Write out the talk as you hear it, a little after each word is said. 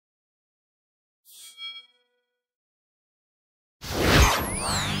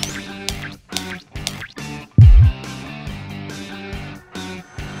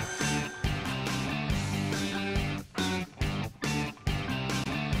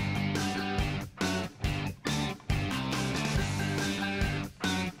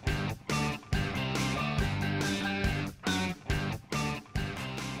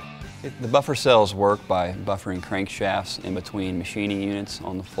The buffer cells work by buffering crankshafts in between machining units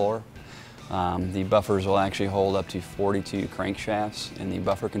on the floor. The buffers will actually hold up to 42 crankshafts in the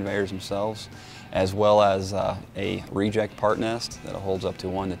buffer conveyors themselves, as well as a reject part nest that holds up to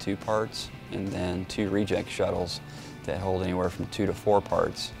 1 to 2 parts, and then 2 reject shuttles that hold anywhere from 2 to 4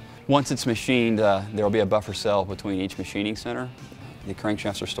 parts. Once it's machined, there will be a buffer cell between each machining center. The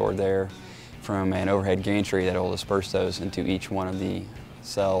crankshafts are stored there from an overhead gantry that will disperse those into each one of the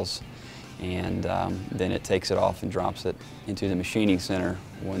cells, and then it takes it off and drops it into the machining center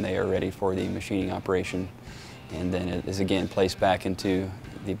when they are ready for the machining operation, and then it is again placed back into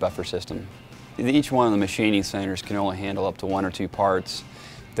the buffer system. Each one of the machining centers can only handle up to 1 or 2 parts.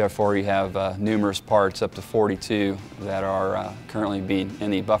 Therefore, you have numerous parts, up to 42, that are currently being in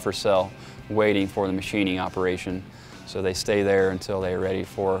the buffer cell waiting for the machining operation. So they stay there until they are ready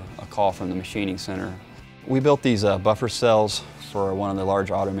for a call from the machining center. We built these buffer cells for one of the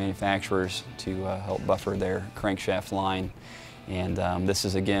large auto manufacturers to help buffer their crankshaft line. And this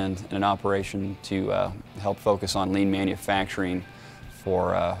is again an operation to help focus on lean manufacturing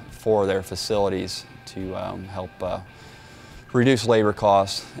for their facilities to help reduce labor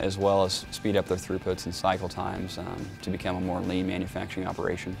costs as well as speed up their throughputs and cycle times to become a more lean manufacturing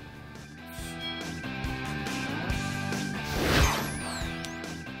operation.